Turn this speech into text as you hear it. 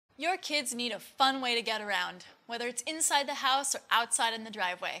Your kids need a fun way to get around, whether it's inside the house or outside in the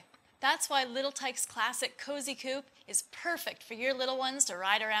driveway. That's why Little Tykes' classic Cozy Coupe is perfect for your little ones to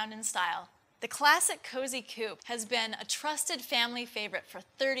ride around in style. The classic Cozy Coupe has been a trusted family favorite for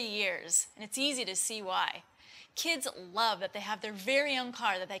 30 years, and it's easy to see why. Kids love that they have their very own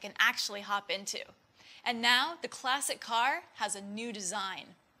car that they can actually hop into. And now, the classic car has a new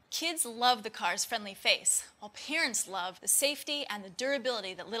design. Kids love the car's friendly face, while parents love the safety and the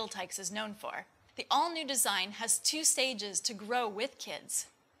durability that Little Tykes is known for. The all-new design has 2 stages to grow with kids.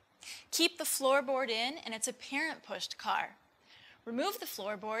 Keep the floorboard in, and it's a parent-pushed car. Remove the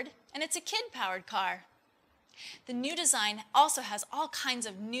floorboard, and it's a kid-powered car. The new design also has all kinds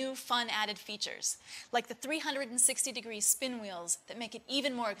of new, fun added features, like the 360-degree spin wheels that make it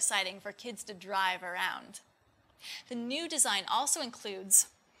even more exciting for kids to drive around. The new design also includes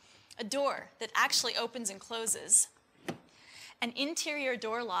a door that actually opens and closes, an interior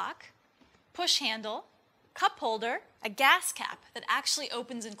door lock, push handle, cup holder, a gas cap that actually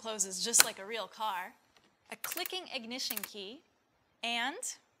opens and closes just like a real car, a clicking ignition key, and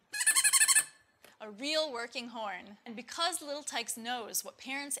a real working horn. And because Little Tykes knows what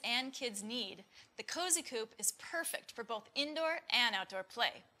parents and kids need, the Cozy Coupe is perfect for both indoor and outdoor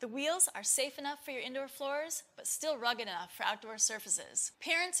play. The wheels are safe enough for your indoor floors, but still rugged enough for outdoor surfaces.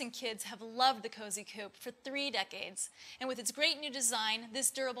 Parents and kids have loved the Cozy Coupe for 3 decades, and with its great new design,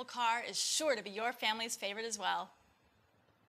 this durable car is sure to be your family's favorite as well.